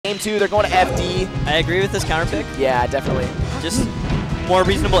Game 2, they're going to FD. I agree with this counter pick. Yeah, definitely. Just more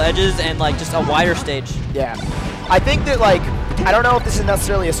reasonable edges and like just a wider stage. Yeah. I think that like, I don't know if this is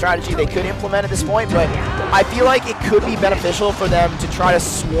necessarily a strategy they could implement at this point, but I feel like it could be beneficial for them to try to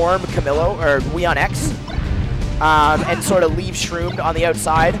swarm Camillo or Weon-X and sort of leave Shroomed on the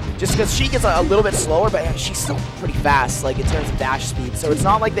outside, just because Sheik is a little bit slower, but she's still pretty fast, like in terms of dash speed. So it's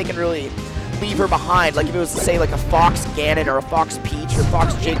not like they can really leave her behind. Like if it was to say like a Fox Ganon or a Fox Peach or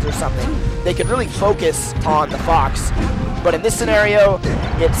Fox Jig or something, they could really focus on the Fox. But in this scenario,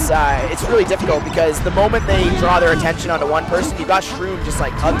 it's really difficult because the moment they draw their attention onto one person, you've got Shroomed just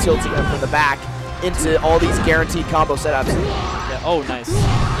like up-tilting them from the back into all these guaranteed combo setups. Yeah, oh, nice.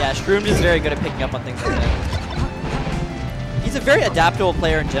 Yeah, Shroomed is very good at picking up on things like that. He's a very adaptable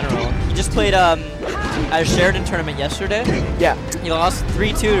player in general. He just played at a Sheridan tournament yesterday. Yeah. He lost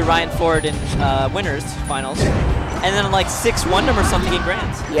 3-2 to Ryan Ford in winners finals, and then like 6-1 or something in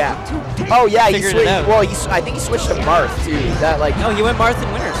grands. Yeah. Oh yeah, he Figured switched. it out. Well, I think he switched to Marth too. That like. No, he went Marth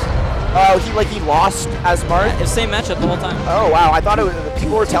in winners. Oh, he lost as Marth. It's the same matchup the whole time. Oh wow, I thought it was.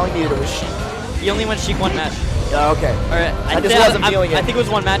 People were telling me that it was Sheik. He only went Sheik one match. Oh, okay. I just wasn't feeling it. I think it was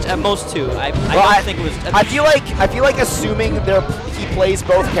one match at most two. I don't think it was. I feel like assuming he plays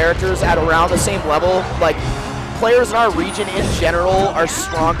both characters at around the same level, like players in our region in general are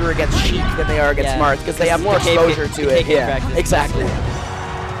stronger against Sheik than they are against Marth because they have more exposure to it. Yeah, exactly.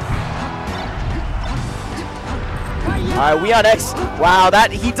 All right, Weon-X. Wow,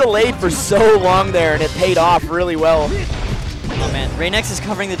 he delayed for so long there, and it paid off really well. Oh man, RaynEX is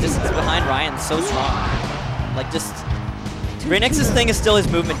covering the distance behind Ryan so strong. Like just, RaynEX's thing is still his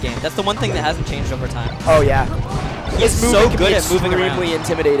movement game. That's the one thing that hasn't changed over time. Oh yeah. He's so good at moving around. Extremely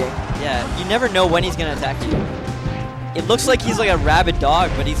intimidating. Yeah, you never know when he's gonna attack you. It looks like he's like a rabid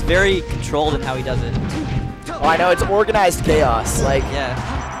dog, but he's very controlled in how he does it. Oh, I know, it's organized chaos. Like, yeah.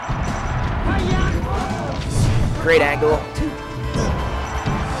 Great angle.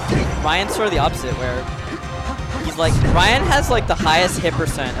 Ryan's sort of the opposite, where he's like, Ryan has like the highest hit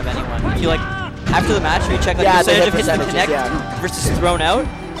percent of anyone. If you like, after the match, you check like percentage of hits to connect versus thrown out,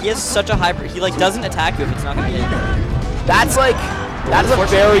 he has such a high, he like doesn't attack you if it's not gonna hit. That's like, that is a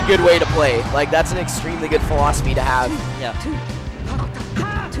very good way to play. Like, that's an extremely good philosophy to have. Yeah.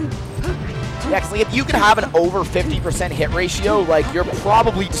 Yeah, cause like, if you can have an over 50% hit ratio, like, you're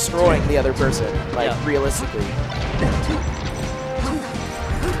probably destroying the other person, like, realistically.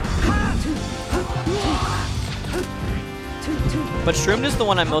 But Shroomed is the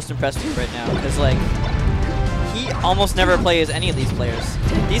one I'm most impressed with right now, because like, he almost never plays any of these players.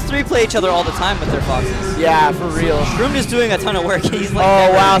 These three play each other all the time with their Foxes. Yeah, for real. Shroomed is doing a ton of work. He's like,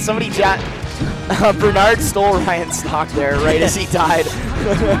 oh wow, somebody Bernard stole Ryan's stock there right as he died.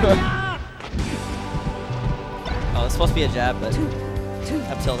 Oh, it's supposed to be a jab, but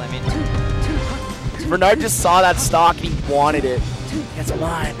up tilt, I mean. Bernard just saw that stock and he wanted it. It's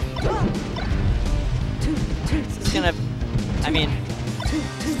mine. This is gonna, I mean,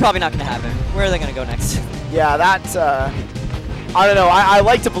 it's probably not gonna happen. Where are they gonna go next? Yeah, that's, I don't know. I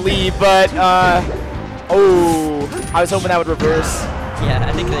like to believe, but, oh, I was hoping that would reverse. Yeah,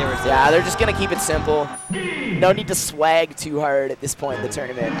 I think they were. Yeah, they're just gonna keep it simple. No need to swag too hard at this point in the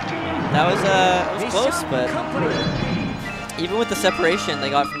tournament. That was it was close, but even with the separation they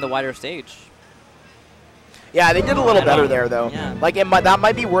got from the wider stage. Yeah, they did a little better there though. Yeah. Like that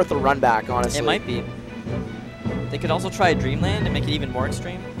might be worth a run back, honestly. It might be. They could also try Dreamland and make it even more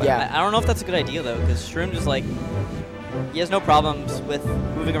extreme. But yeah. I don't know if that's a good idea though, because Shroomed is like, he has no problems with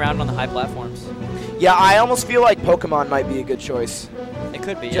moving around on the high platforms. Yeah, I almost feel like Pokemon might be a good choice. It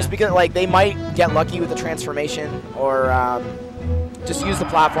could be, just because like they might get lucky with the transformation, or just use the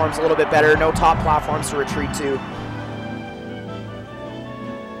platforms a little bit better. No top platforms to retreat to.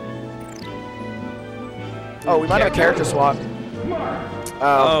 Oh, we might have a character swap.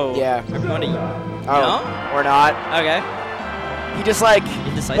 Oh, yeah. Everybody. Oh, or not. Okay. He just like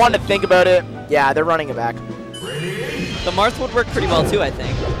wanted to think about it. Yeah, they're running it back. The Marth would work pretty well too, I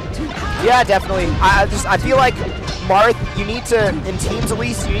think. Yeah, definitely. I feel like Marth, you need to, in teams at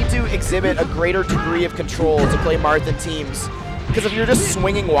least, you need to exhibit a greater degree of control to play Marth in teams. Because if you're just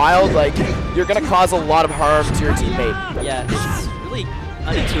swinging wild, like, you're going to cause a lot of harm to your teammate. Yeah, it's really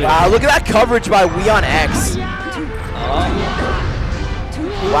unintuitive. Wow, look at that coverage by Weon-X. Oh.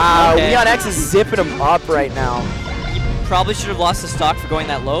 Wow, okay. Weon-X is zipping him up right now. You probably should have lost the stock for going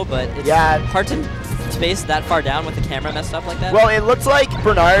that low, but it's hard to space that far down with the camera messed up like that. Well, it looked like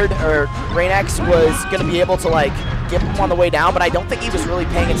Bernard or RaynEX was going to be able to like get him on the way down, but I don't think he was really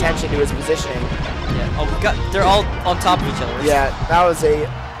paying attention to his positioning. Yeah. Oh, they're all on top of each other. Yeah, that was a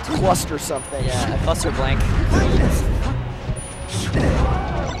cluster something. Yeah, a cluster blank.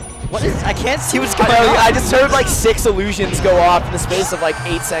 What is? I can't see what's going on. I just heard like 6 illusions go off in the space of like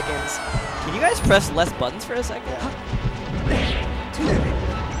 8 seconds. Can you guys press less buttons for a second?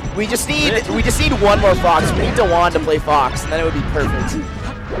 We just need one more Fox. We need Dewan to play Fox, and then it would be perfect.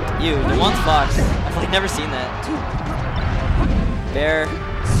 Dewan's Fox. I've like never seen that. Bear.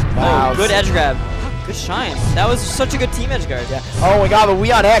 Wow. Oh, good edge grab. Good shine. That was such a good team edge guard. Yeah. Oh my god, but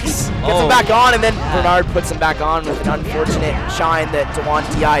Weon-X gets him back on, and then Bernard puts him back on with an unfortunate shine that Dewan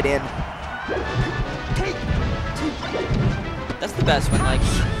DI'd in. That's the best when like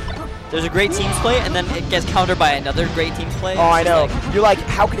there's a great team's play and then it gets countered by another great team's play. Oh, I know. Like, you're like,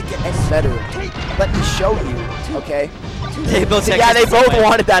 how could it get any better? Let me show you, okay? They both they both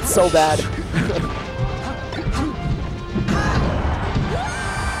wanted that so bad.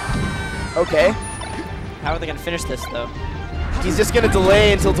 Okay. How are they going to finish this, though? He's just going to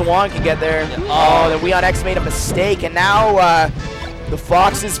delay until Dewan can get there. Yeah. Oh, then Weon-X made a mistake, and now the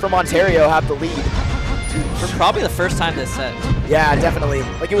Foxes from Ontario have the lead. For probably the first time this set. Yeah, definitely.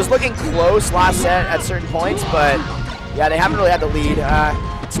 Like, it was looking close last set at certain points, but yeah, they haven't really had the lead.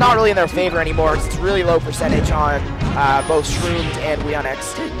 It's not really in their favor anymore. It's really low percentage on both Shroomed and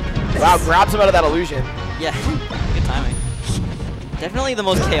Weon-X. Wow, grabs him out of that illusion. Yeah, good timing. Definitely the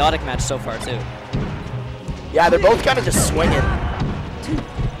most chaotic match so far, too. Yeah, they're both kind of just swinging.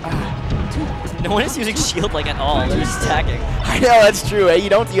 No one is using shield like at all. They're just attacking. I know, that's true. Eh? You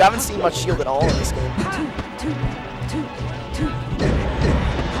haven't seen much shield at all in this game.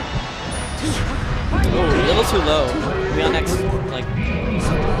 Oh, a little too low. Weon-X, like,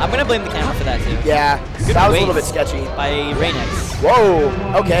 I'm gonna blame the camera for that too. Yeah, that was a little bit sketchy. By RaynEX. Whoa.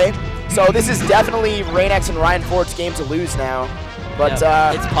 Okay. So this is definitely RaynEX and Ryan Ford's game to lose now. But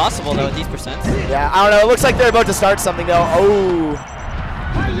it's possible though with these percents. Yeah, I don't know. It looks like they're about to start something though. Oh.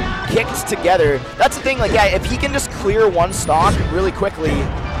 Kicked together. That's the thing, like, yeah, if he can just clear one stock really quickly,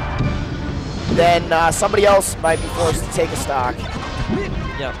 then somebody else might be forced to take a stock.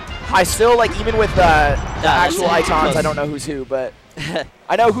 Yep. I still, like, even with the actual icons, I don't know who's who, but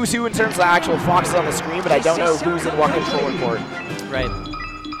I know who's who in terms of the actual Foxes on the screen, but I don't know who's in what controller port. Right.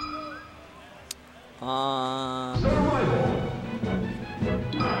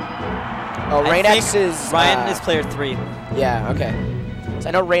 Oh, RaynEX is... Ryan is player 3. Yeah, okay. So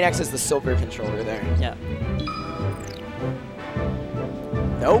I know RaynEX is the silver controller there. Yeah.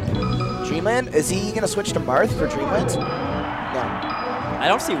 Nope. Dreamland? Is he going to switch to Marth for Dreamland? No. I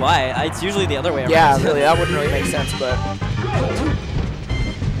don't see why. It's usually the other way around. Yeah, really. That wouldn't really make sense, but...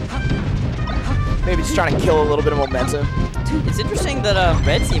 Maybe just trying to kill a little bit of momentum. It's interesting that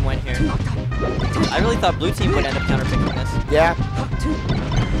red team went here. I really thought blue team would end up counterpicking this. Yeah.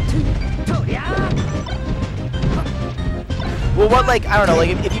 Well, what, like, I don't know, like,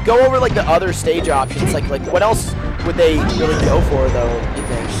 if you go over, like, the other stage options, like what else would they really go for, though, you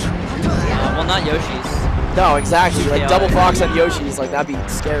think? Well, not Yoshi's. No, exactly. Like, double Fox on Yoshi's, like, that'd be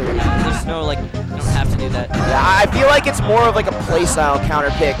scary. There's no, like, you don't have to do that. Yeah, I feel like it's more of, like, a playstyle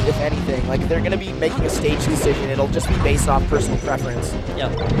counter pick, if anything. Like, if they're going to be making a stage decision, it'll just be based off personal preference.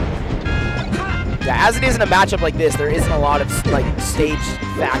 Yep. Yeah, as it is in a matchup like this, there isn't a lot of, like, stage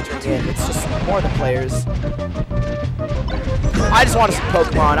factoring in. It's just more the players. I just want to see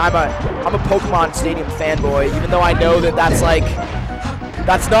Pokemon. I'm a Pokemon Stadium fanboy, even though I know that that's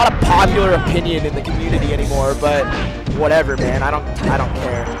not a popular opinion in the community anymore. But whatever, man. I don't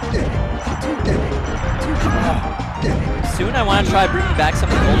care. Soon I want to try bringing back some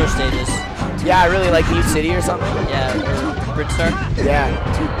of the older stages. Yeah, I really like Mute City or something. Yeah, or Brinstar. Yeah.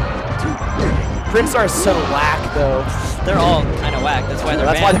 Brinstar is so whack, though. They're all kind of whack. That's why they're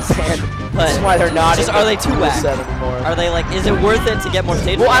banned. Why they're banned. That's why they're not. Just, are they too whack? Are they like? Is it worth it to get more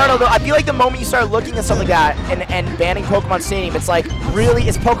stages? Well, I don't know though. I feel like the moment you start looking at something like that and banning Pokemon Stadium, it's like, really,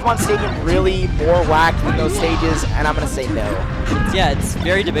 is Pokemon Stadium really more whack than those stages? And I'm gonna say no. Yeah, it's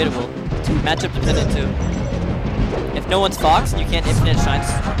very debatable. Matchup dependent too. If no one's Fox, you can't infinite shine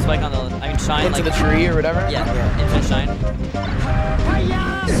spike on the. I mean, shine into like the tree or whatever. Yeah, infinite shine.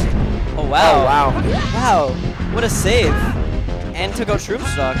 Oh wow! Oh wow! Wow! What a save! And took out Shroom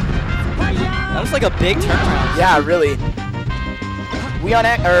stock. That was like a big turnaround. Yeah, really.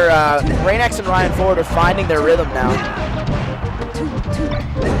 RaynEX and Ryan Ford are finding their rhythm now.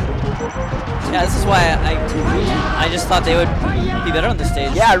 Yeah, this is why I just thought they would be better on this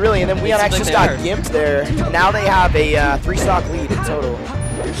stage. Yeah, really. And then Weon-X just got gimped there, and now they have a 3-stock lead in total.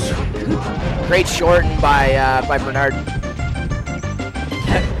 Great shorten by Bernard.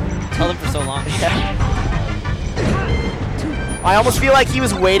 Held him for so long. Yeah. I almost feel like he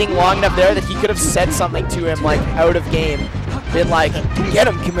was waiting long enough there that he could have said something to him, like, out of game. Been like, get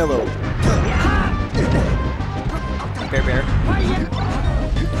him, Camilo. Bear.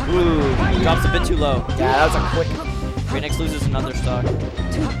 Ooh. drops a bit too low. Yeah, that was a quick. RaynEX loses another stock.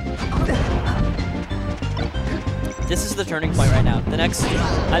 This is the turning point right now. The next,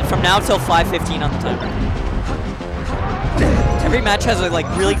 from now till 5:15 on the timer. Every match has a like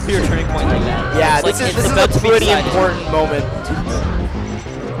really clear turning point like that. Yeah, it's this is a pretty important moment.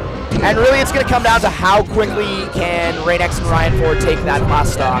 And really, it's going to come down to how quickly can RaynEX and Ryan Ford take that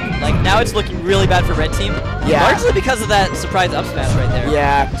last stock. Like, now it's looking really bad for red team. Yeah. Largely because of that surprise up smash right there.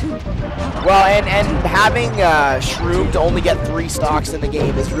 Yeah. Well, and having Shroomed to only get 3 stocks in the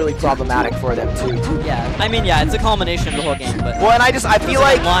game is really problematic for them, too. Yeah. I mean, yeah, it's a culmination of the whole game. But well, and I feel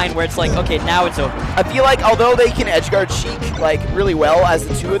like... line where it's like, okay, now it's over. I feel like although they can edgeguard Sheik, like, really well as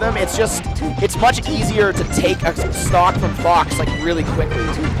the 2 of them, it's much easier to take a stock from Fox, like, really quickly.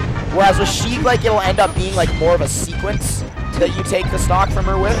 Whereas with Sheik, like, it'll end up being, like, more of a sequence that you take the stock from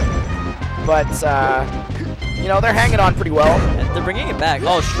her with. But, you know, they're hanging on pretty well. And they're bringing it back.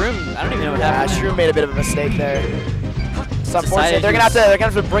 Oh, Shroomed, I don't even know what happened. Shroomed made a bit of a mistake there. It's unfortunate. They're gonna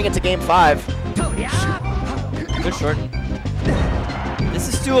have to bring it to game 5. Good short. This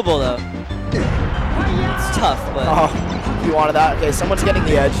is doable, though. It's tough, but... Oh, you wanted that? Okay, someone's getting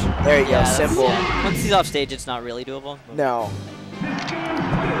the edge. There you go, simple. Yeah. Once he's off stage, it's not really doable. No.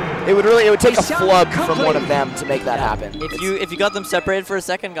 It would take a flub from one of them to make that happen. If you got them separated for a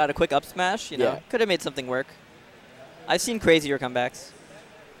second, got a quick up smash, you know, could have made something work. I've seen crazier comebacks.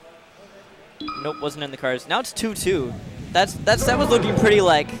 Nope, wasn't in the cards. Now it's 2-2. That was looking pretty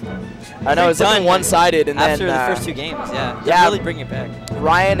like. I know, it's looking one-sided, and after then the first 2 games, yeah, really bring it back.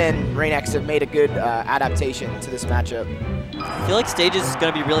 Ryan and RaynEX have made a good adaptation to this matchup. I feel like stages is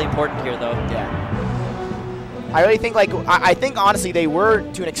going to be really important here, though. Yeah. I really think, like, I think honestly they were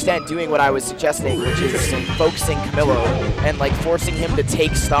to an extent doing what I was suggesting, which is focusing Camilo and like forcing him to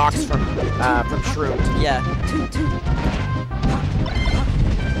take stocks from Shroomed. Yeah.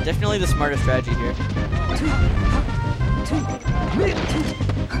 Definitely the smarter strategy here.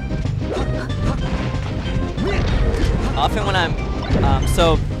 Often when I'm,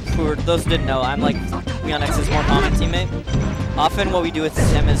 so for those who didn't know, I'm like Weon-X's more common teammate. Often what we do with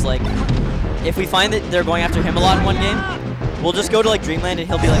him is like, if we find that they're going after him a lot in one game, we'll just go to like Dreamland and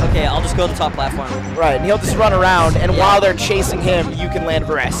he'll be like, okay, I'll just go to the top platform. Right, and he'll just run around, and while they're chasing him, you can land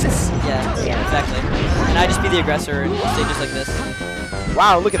rests. Yeah, exactly. And I just be the aggressor in stages like this.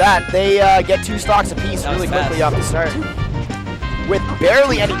 Wow, look at that. They get 2 stocks apiece really quickly off the start. With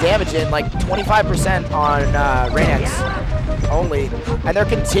barely any damage in, like 25% on RaynEX only. And they're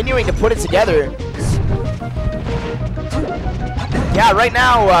continuing to put it together. Yeah, right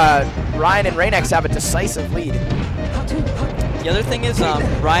now, Ryan and RaynEX have a decisive lead. The other thing is,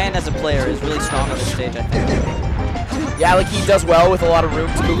 Ryan as a player is really strong on this stage, I think. Yeah, like he does well with a lot of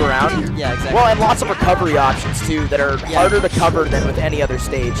room to move around. Yeah, exactly. Well, and lots of recovery options, too, that are harder to cover than with any other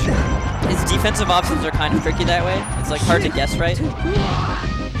stage. His defensive options are kind of tricky that way. It's like hard to guess right.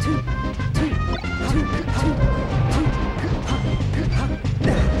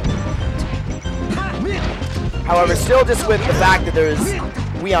 However, still just with the fact that there's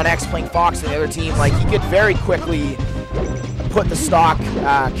Weon-X playing Fox on the other team, like he could very quickly put the stock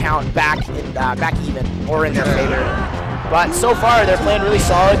count back even or in their favor. But so far, they're playing really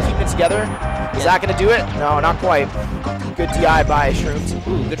solid, keeping it together. Is that going to do it? No, not quite. Good DI by Shroomed.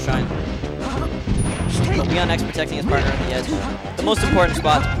 Ooh, good shine. But Weon-X protecting his partner on the edge. The most important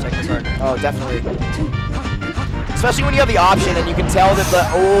spot to protect your partner. Oh, definitely. Especially when you have the option and you can tell that the...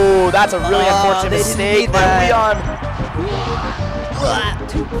 Oh, that's a really unfortunate mistake by Weon.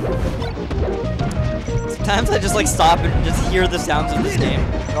 Sometimes I just like stop and just hear the sounds of this game.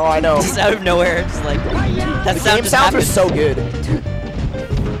 Oh, I know. Just out of nowhere, just like that the sound game just sounds happens. are so good.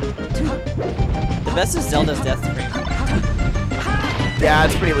 The best is Zelda's death scream. Yeah,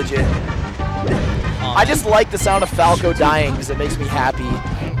 it's pretty legit. Oh, I just like the sound of Falco dying because it makes me happy.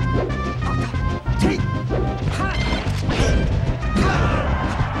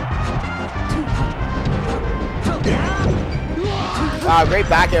 Wow, great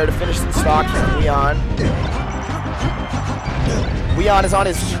back air to finish the stock from Weon. Weon is on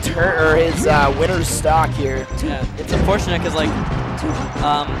his winner's stock here. Yeah, it's unfortunate because like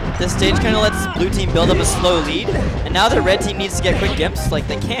this stage kind of lets blue team build up a slow lead, and now the red team needs to get quick gimps. Like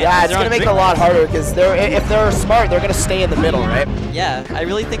they can't. Yeah, it's gonna make it a lot harder because if they're smart, they're gonna stay in the middle, right? Yeah, I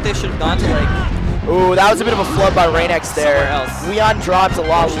really think they should have gone to like. Ooh, that was a bit of a flub by RaynEX there. Somewhere else. Weon dropped a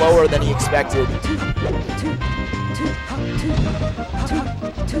lot lower than he expected.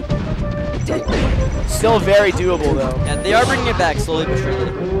 Still very doable, though. Yeah, they are bringing it back slowly but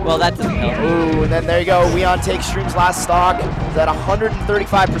surely. Well, that doesn't help. Ooh, and then there you go. Weon takes Shroomed's last stock. It's at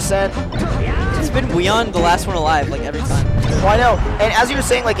 135%. It's been Weon the last one alive, like every time. Well, I know, and as you were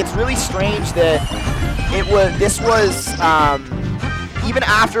saying, like, it's really strange that this was even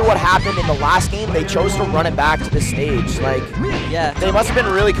after what happened in the last game, they chose to run it back to this stage. Like, yeah, they must have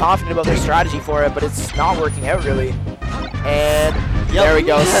been really confident about their strategy for it, but it's not working out really. And there we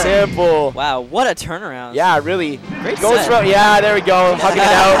go, simple. Wow, what a turnaround. Yeah, really. Great Goes set. yeah, there we go, hugging it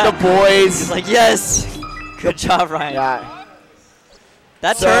out, the boys. He's like, yes, good job, Ryan. Yeah.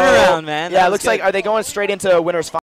 That turnaround, man. Yeah, that it looks like, are they going straight into winners?